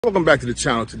Welcome back to the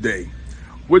channel today.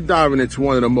 We're diving into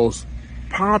one of the most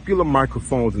popular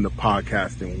microphones in the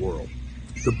podcasting world,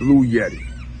 the Blue Yeti.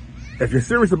 If you're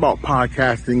serious about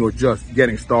podcasting or just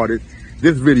getting started,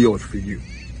 this video is for you.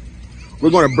 We're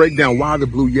going to break down why the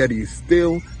Blue Yeti is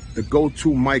still the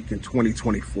go-to mic in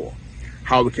 2024,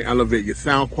 how it can elevate your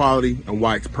sound quality, and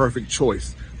why it's perfect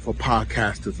choice for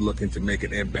podcasters looking to make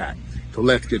an impact. So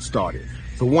let's get started.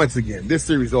 So once again, this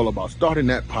series is all about starting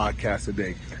that podcast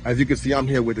today. As you can see, I'm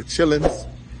here with the chillins,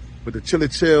 with the chili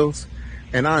chills,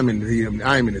 and I am in the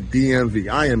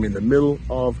DMV. I am in the middle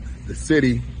of the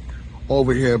city,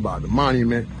 over here by the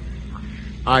monument.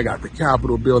 I got the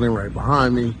Capitol building right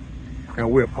behind me, and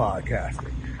we're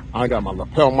podcasting. I got my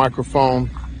lapel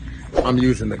microphone. I'm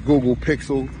using the Google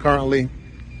Pixel currently.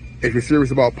 If you're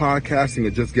serious about podcasting or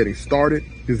just getting started,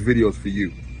 this video is for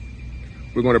you.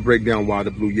 We're going to break down why the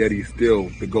Blue Yeti is still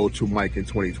the go-to mic in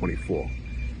 2024.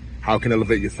 How it can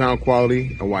elevate your sound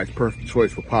quality and why it's perfect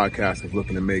choice for podcasters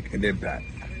looking to make an impact.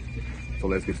 So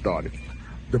let's get started.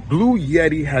 The Blue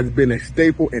Yeti has been a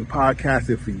staple in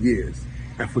podcasting for years,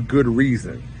 and for good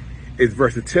reason. Its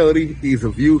versatility, ease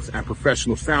of use, and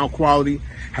professional sound quality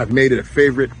have made it a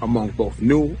favorite among both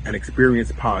new and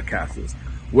experienced podcasters.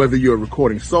 Whether you're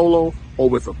recording solo or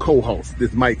with a co-host,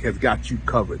 this mic has got you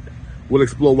covered. We'll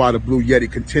explore why the Blue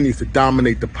Yeti continues to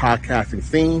dominate the podcasting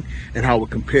scene and how it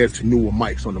compares to newer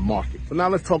mics on the market. So now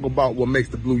let's talk about what makes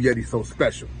the Blue Yeti so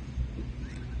special.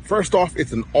 First off,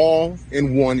 it's an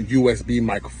all-in-one USB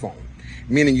microphone,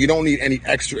 meaning you don't need any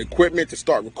extra equipment to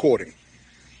start recording.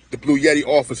 The Blue Yeti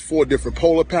offers 4 different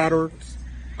polar patterns: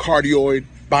 cardioid,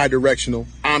 bidirectional,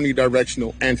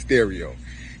 omnidirectional, and stereo,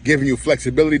 giving you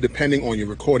flexibility depending on your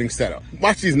recording setup.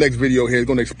 Watch this next video here. It's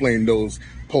going to explain those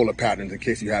polar patterns in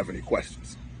case you have any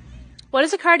questions. What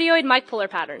is a cardioid mic polar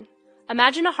pattern?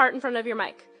 Imagine a heart in front of your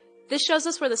mic. This shows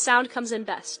us where the sound comes in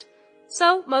best.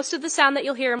 So, most of the sound that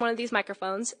you'll hear in one of these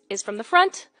microphones is from the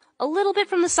front, a little bit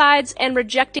from the sides, and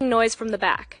rejecting noise from the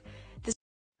back.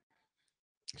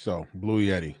 So, Blue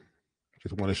Yeti.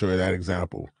 Just want to show you that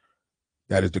example.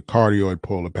 That is the cardioid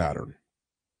polar pattern.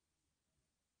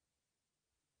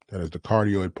 That is the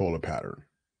cardioid polar pattern.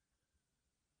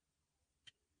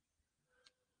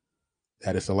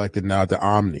 That is selected now the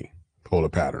omni polar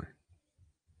pattern.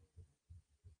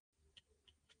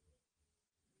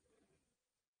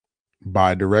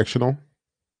 Bidirectional.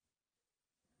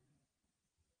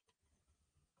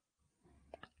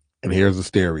 And here's the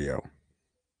stereo.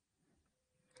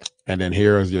 And then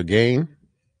here is your gain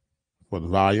for the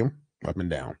volume up and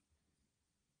down.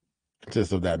 It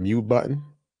consists of that mute button.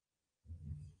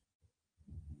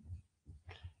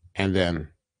 And then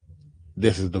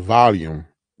this is the volume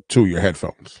to your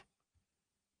headphones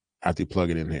after you plug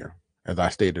it in here. As I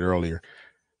stated earlier,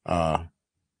 as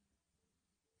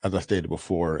I stated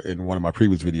before in one of my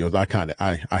previous videos,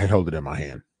 I held it in my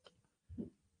hand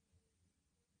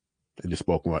and just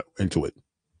spoke into it.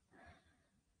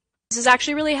 This is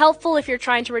actually really helpful if you're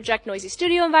trying to reject noisy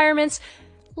studio environments,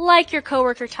 like your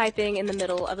coworker typing in the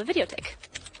middle of a video take.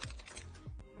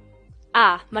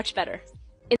 Much better.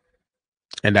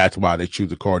 And that's why they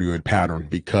choose a cardioid pattern,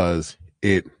 because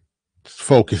it's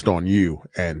focused on you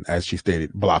and, as she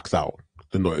stated, blocks out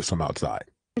the noise from outside.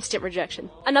 Instant rejection.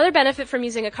 Another benefit from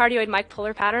using a cardioid mic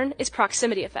polar pattern is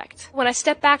proximity effect. When I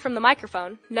step back from the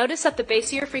microphone, notice that the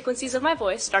bassier frequencies of my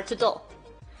voice start to dull.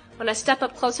 When I step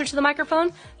up closer to the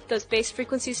microphone, those bass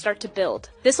frequencies start to build.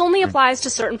 This only applies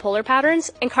to certain polar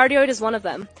patterns, and cardioid is one of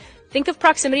them. Think of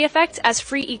proximity effect as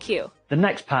free EQ. The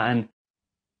next pattern.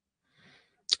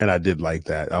 And I did like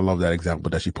that. I love that example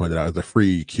that she pointed out as the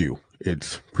free EQ.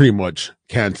 It's pretty much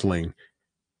canceling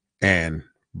and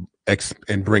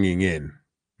bringing in,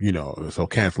 so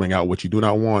canceling out what you do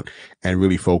not want and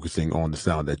really focusing on the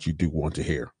sound that you do want to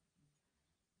hear.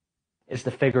 It's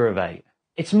the figure of 8.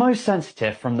 It's most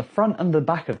sensitive from the front and the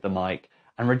back of the mic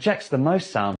and rejects the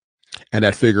most sound. And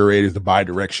that figure 8 is the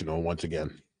bidirectional once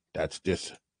again. That's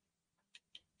this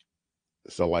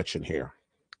selection here,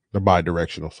 the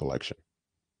bidirectional selection.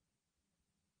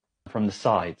 From the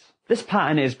sides. This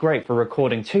pattern is great for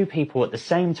recording 2 people at the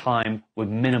same time with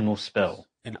minimal spill.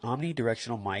 An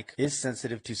omnidirectional mic is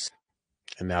sensitive to...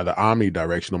 And now the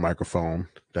omnidirectional microphone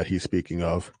that he's speaking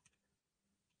of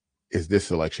is this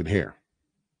selection here.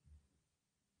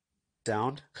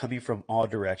 Sound coming from all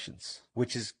directions,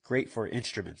 which is great for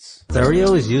instruments.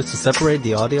 Stereo is used to separate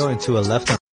the audio into a left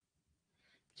and...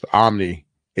 So omni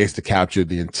is to capture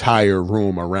the entire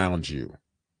room around you,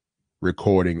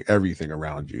 recording everything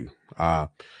around you.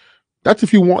 That's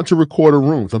if you want to record a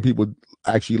room. Some people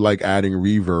actually like adding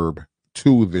reverb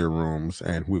to their rooms,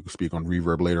 and we'll speak on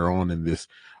reverb later on in this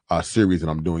series that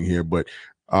I'm doing here. But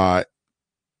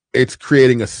it's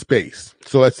creating a space.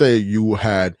 So let's say you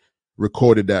had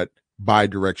recorded that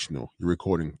bi-directional. You're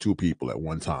recording two people at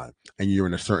one time, and you're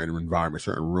in a certain environment,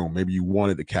 certain room. Maybe you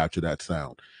wanted to capture that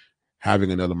sound.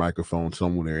 Having another microphone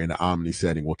somewhere in the Omni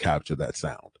setting will capture that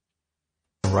sound.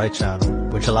 Right channel,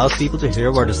 which allows people to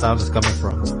hear where the sound is coming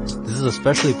from. This is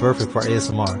especially perfect for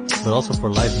ASMR, but also for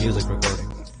live music recording.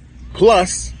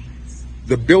 Plus,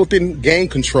 the built-in gain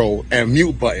control and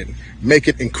mute button make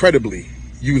it incredibly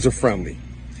user-friendly.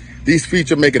 These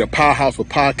features make it a powerhouse for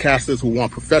podcasters who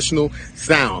want professional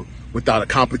sound without a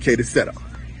complicated setup.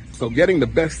 So getting the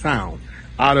best sound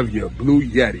out of your Blue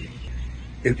Yeti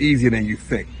is easier than you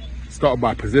think. Start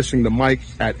by positioning the mic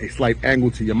at a slight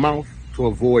angle to your mouth to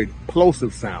avoid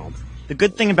plosive sounds. The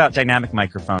good thing about dynamic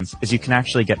microphones is you can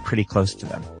actually get pretty close to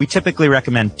them. We typically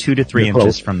recommend 2 to 3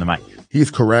 inches from the mic. He's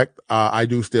correct. I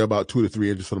do stay about 2 to 3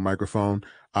 inches from the microphone.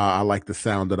 I like the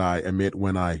sound that I emit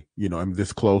when I, am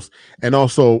this close. And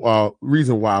also,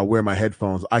 reason why I wear my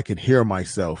headphones, I can hear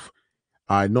myself.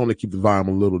 I normally keep the volume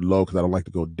a little low because I don't like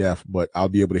to go deaf, but I'll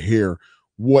be able to hear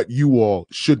what you all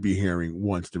should be hearing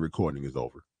once the recording is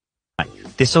over.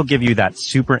 This will give you that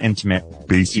super intimate,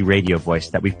 bassy radio voice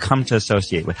that we've come to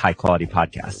associate with high-quality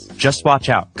podcasts. Just watch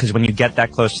out, because when you get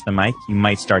that close to the mic, you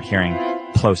might start hearing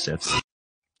plosives.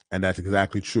 And that's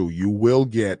exactly true. You will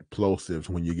get plosives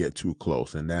when you get too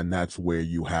close, and then that's where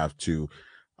you have to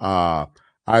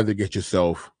either get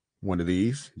yourself one of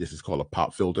these. This is called a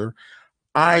pop filter.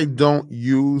 I don't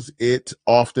use it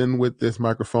often with this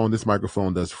microphone. This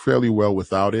microphone does fairly well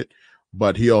without it,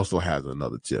 but he also has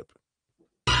another tip.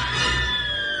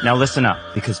 Now listen up,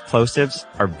 because plosives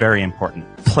are very important.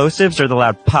 Plosives are the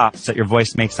loud pops that your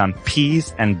voice makes on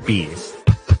P's and B's.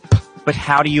 But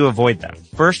how do you avoid them?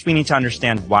 First, we need to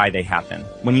understand why they happen.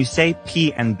 When you say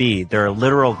P and B, there are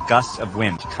literal gusts of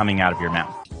wind coming out of your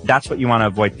mouth. That's what you want to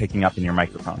avoid picking up in your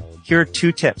microphone. Here are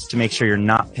 2 tips to make sure you're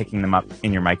not picking them up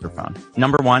in your microphone.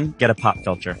 Number 1, get a pop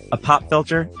filter. A pop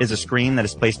filter is a screen that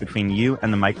is placed between you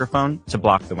and the microphone to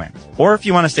block the wind. Or if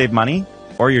you want to save money,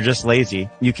 or you're just lazy,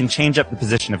 you can change up the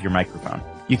position of your microphone.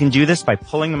 You can do this by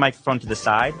pulling the microphone to the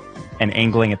side and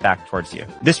angling it back towards you.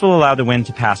 This will allow the wind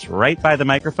to pass right by the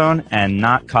microphone and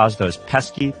not cause those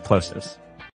pesky plosives.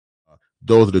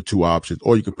 Those are the 2 options,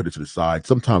 or you can put it to the side.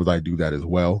 Sometimes I do that as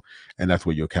well, and that's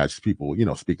where you'll catch people,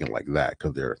 speaking like that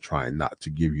because they're trying not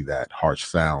to give you that harsh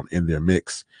sound in their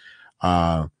mix.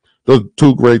 Those are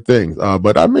 2 great things,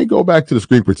 but I may go back to the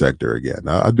screen protector again.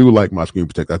 I do like my screen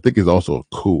protector. I think it's also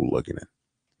cool looking at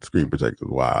screen protector.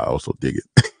 Wow, I also dig it.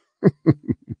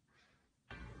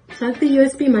 Plug the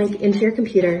USB mic into your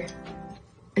computer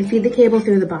and feed the cable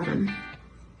through the bottom.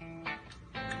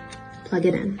 Plug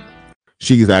it in.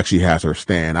 She actually has her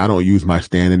stand. I don't use my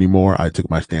stand anymore. I took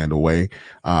my stand away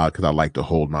because I like to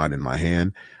hold mine in my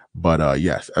hand. But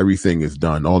yes, everything is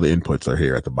done. All the inputs are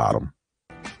here at the bottom.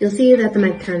 You'll see that the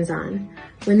mic turns on.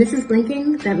 When this is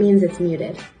blinking, that means it's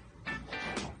muted.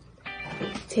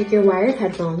 Take your wired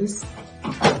headphones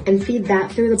and feed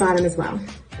that through the bottom as well.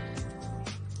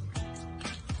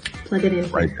 Plug it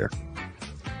in right there.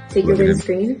 Take your wind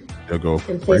screen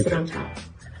and place it on top.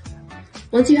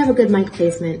 Once you have a good mic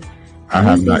placement,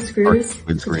 use these screws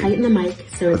to tighten the mic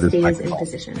so it stays in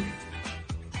position.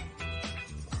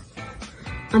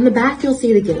 On the back, you'll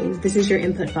see the gain. This is your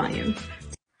input volume.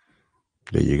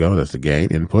 There you go. That's the gain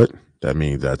input. That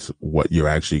means that's what you're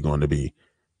actually going to be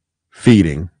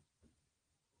feeding.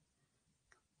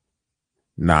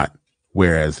 Not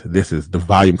whereas this is the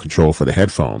volume control for the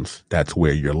headphones. That's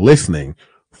where you're listening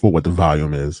for what the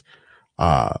volume is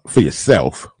for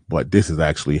yourself. But this is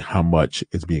actually how much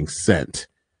is being sent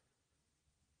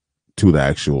to the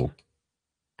actual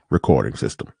recording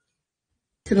system.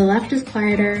 To the left is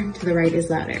quieter, to the right is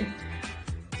louder.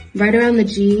 Right around the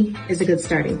G is a good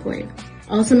starting point.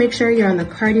 Also make sure you're on the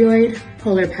cardioid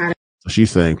polar pattern. So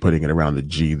she's saying putting it around the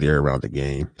G there, around the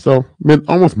gain. So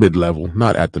almost mid-level,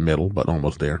 not at the middle, but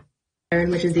almost there.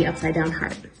 Which is the upside down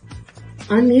heart.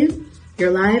 Unmute,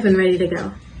 you're live and ready to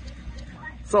go.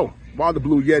 So while the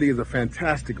Blue Yeti is a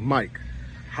fantastic mic,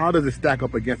 how does it stack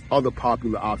up against other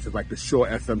popular options like the Shure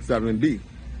SM7B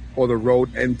or the Rode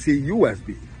NT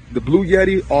USB? The Blue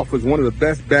Yeti offers one of the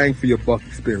best bang for your buck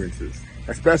experiences,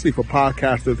 especially for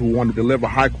podcasters who want to deliver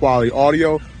high quality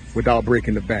audio without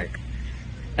breaking the bank.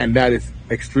 And that is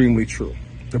extremely true.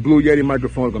 The Blue Yeti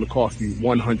microphone is going to cost you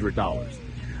 $100.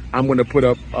 I'm going to put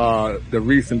up the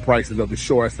recent prices of the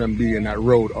Shure SMB and that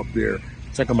Rode up there.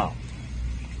 Check them out.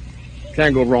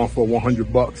 Can't go wrong for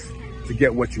 $100 to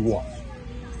get what you want.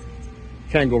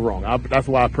 Can't go wrong. That's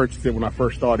why I purchased it when I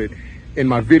first started in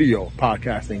my video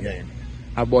podcasting game.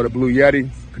 I bought a Blue Yeti,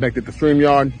 connected to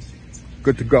StreamYard,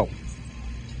 good to go.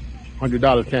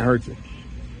 $100 can't hurt you,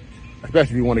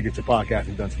 especially if you want to get your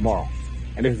podcasting done tomorrow.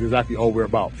 And this is exactly all we're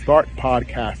about. Start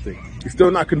podcasting. You're still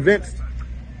not convinced?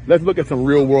 Let's look at some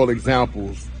real world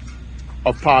examples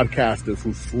of podcasters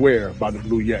who swear by the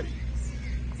Blue Yeti.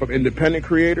 From independent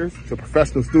creators to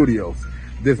professional studios,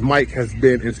 this mic has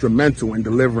been instrumental in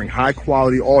delivering high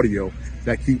quality audio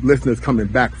that keep listeners coming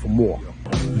back for more.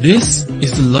 This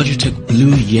is the Logitech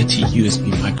Blue Yeti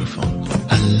USB microphone.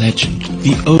 A legend.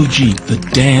 The OG. The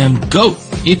damn GOAT.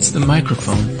 It's the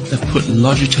microphone that put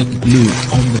Logitech Blue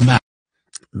on the map.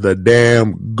 The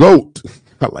damn GOAT.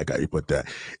 I like how you put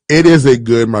that. It is a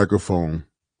good microphone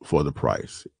for the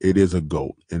price. It is a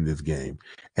GOAT in this game.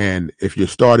 And if you're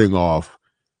starting off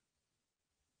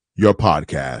your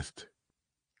podcast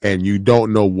and you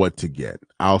don't know what to get,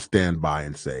 I'll stand by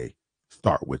and say,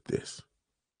 start with this.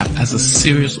 As a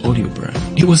serious audio brand,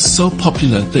 it was so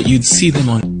popular that you'd see them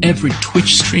on every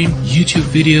Twitch stream, YouTube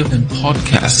video, and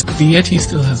podcast. The Yeti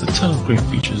still has a ton of great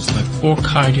features like 4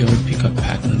 cardioid pickup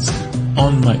patterns,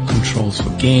 on-mic controls for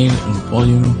gain and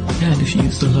volume, and if you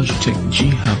use the Logitech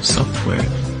G-Hub software,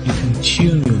 you can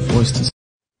tune your voice to...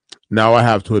 Now, I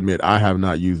have to admit, I have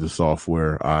not used the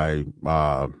software. I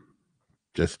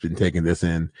just been taking this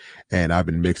in, and I've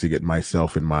been mixing it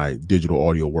myself in my digital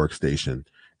audio workstation.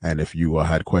 And if you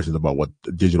had questions about what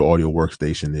the digital audio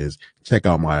workstation is, check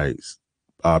out my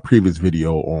previous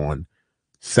video on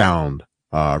sound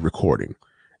recording.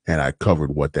 And I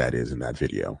covered what that is in that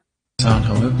video. Sound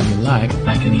however you like.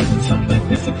 I can even sound like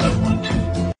this if I want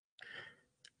to.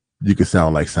 You can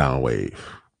sound like Soundwave.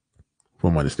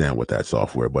 From understand what that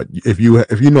software, but if you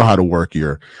know how to work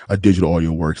a digital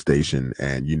audio workstation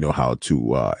and you know how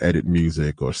to edit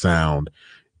music or sound,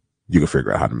 you can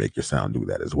figure out how to make your sound do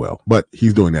that as well. But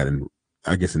he's doing that in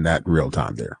that real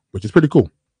time there, which is pretty cool.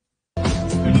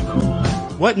 Pretty cool.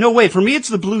 What? No way. For me, it's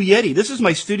the Blue Yeti. This is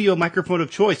my studio microphone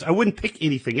of choice. I wouldn't pick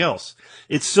anything else.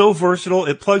 It's so versatile.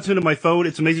 It plugs into my phone.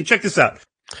 It's amazing. Check this out.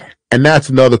 And that's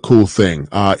another cool thing.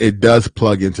 It does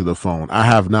plug into the phone. I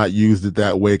have not used it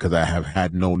that way because I have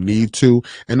had no need to.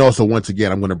 And also, once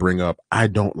again, I'm going to bring up, I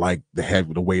don't like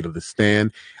the weight of the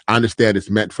stand. I understand it's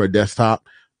meant for a desktop,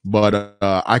 but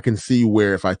I can see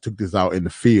where if I took this out in the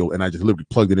field and I just literally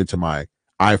plugged it into my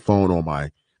iPhone or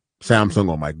my Samsung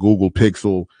or my Google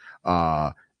Pixel,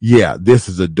 yeah, this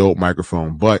is a dope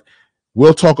microphone. But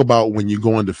we'll talk about when you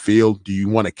go in the field, do you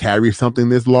want to carry something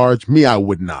this large? Me, I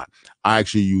would not. I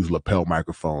actually use lapel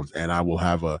microphones, and I will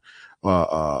have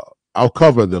I'll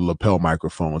cover the lapel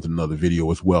microphones in another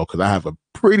video as well, because I have a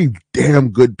pretty damn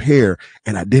good pair,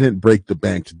 and I didn't break the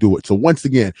bank to do it. So once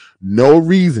again, no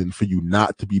reason for you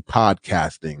not to be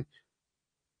podcasting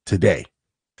today.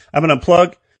 I'm going to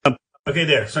unplug. Okay,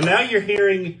 there. So now you're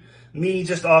hearing me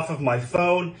just off of my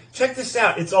phone. Check this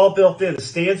out. It's all built in. The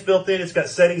stand's built in. It's got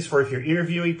settings for if you're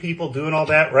interviewing people, doing all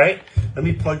that, right? Let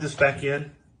me plug this back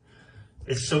in.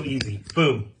 It's so easy.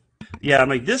 Boom. Yeah, I'm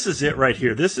like, this is it right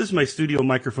here. This is my studio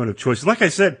microphone of choice. And like I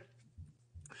said,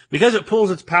 because it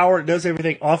pulls its power, it does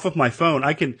everything off of my phone.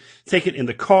 I can take it in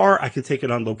the car. I can take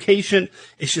it on location.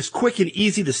 It's just quick and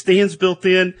easy. The stand's built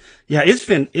in. Yeah, it's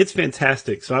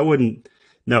fantastic. So I wouldn't,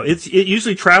 no, it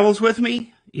usually travels with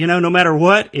me, no matter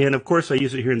what. And of course I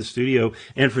use it here in the studio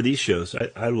and for these shows.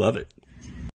 I love it.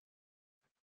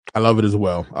 I love it as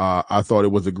well. I thought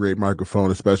it was a great microphone,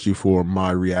 especially for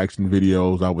my reaction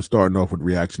videos. I was starting off with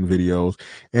reaction videos,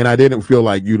 and I didn't feel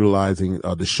like utilizing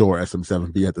the Shure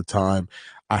SM7B at the time.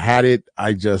 I had it.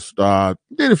 I just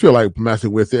didn't feel like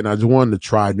messing with it, and I just wanted to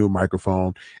try a new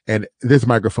microphone. And this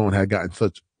microphone had gotten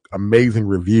such amazing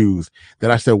reviews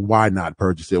that I said, why not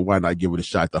purchase it? Why not give it a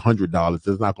shot? The $100, it's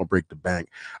not going to break the bank.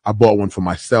 I bought one for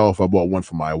myself. I bought one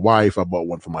for my wife. I bought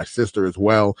one for my sister as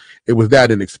well. It was that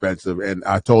inexpensive. And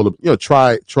I told them,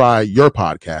 try your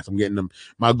podcast. I'm getting them.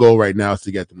 My goal right now is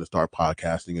to get them to start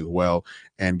podcasting as well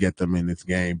and get them in this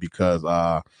game, because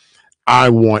I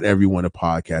want everyone to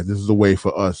podcast. This is a way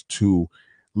for us to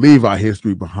leave our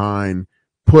history behind,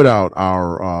 put out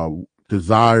our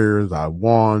desires, our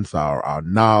wants, our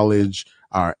knowledge,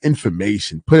 our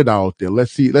information, put it out there.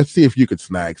 Let's see if you could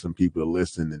snag some people to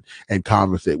listen and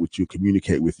conversate with you,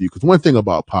 communicate with you. Because one thing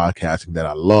about podcasting that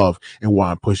I love and why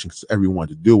I'm pushing everyone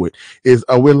to do it is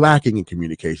we're lacking in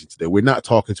communication today. We're not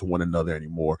talking to one another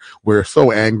anymore. We're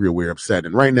so angry, we're upset.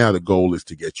 And right now the goal is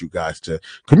to get you guys to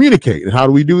communicate. And how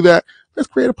do we do that? Let's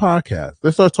create a podcast.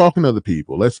 Let's start talking to other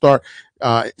people. Let's start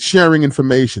sharing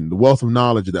information, the wealth of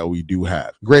knowledge that we do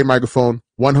have. Great microphone,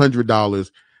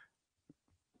 $100.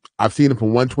 I've seen them for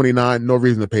 $129. No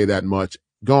reason to pay that much.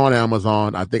 Go on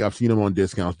Amazon. I think I've seen them on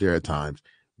discounts there at times.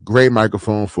 Great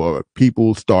microphone for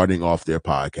people starting off their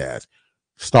podcast.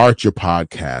 Start your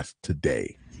podcast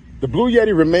today. The Blue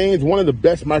Yeti remains one of the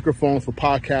best microphones for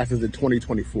podcasters in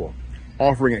 2024,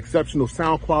 offering exceptional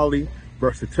sound quality,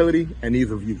 versatility, and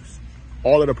ease of use,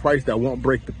 all at a price that won't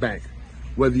break the bank.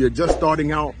 Whether you're just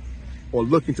starting out or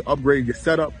looking to upgrade your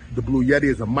setup, the Blue Yeti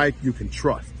is a mic you can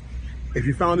trust. If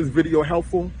you found this video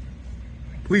helpful,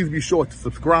 please be sure to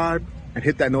subscribe and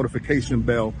hit that notification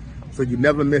bell so you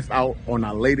never miss out on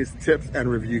our latest tips and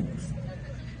reviews.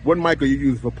 What mic are you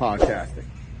using for podcasting?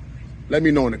 Let me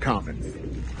know in the comments.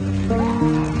 Well,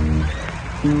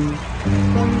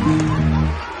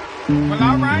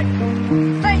 all right.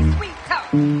 Say sweet talk.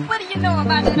 What do you know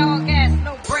about that all gas,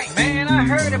 no brake? Man, I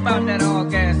heard about that all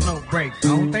gas, no brake. I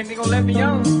don't think they gonna let me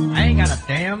on. I ain't got a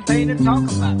damn thing to talk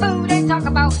about. Fool, they talk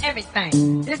about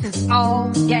everything. This is all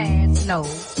gas, no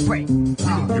brake. Don't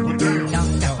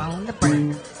step on the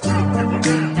brake.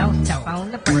 Don't step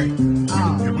on the brake.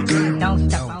 Don't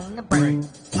step on the brake.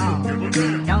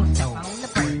 Don't step on the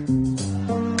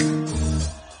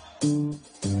brake.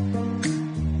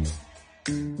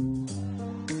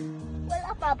 What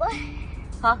up, my boy?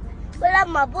 Huh? What up,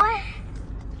 my boy?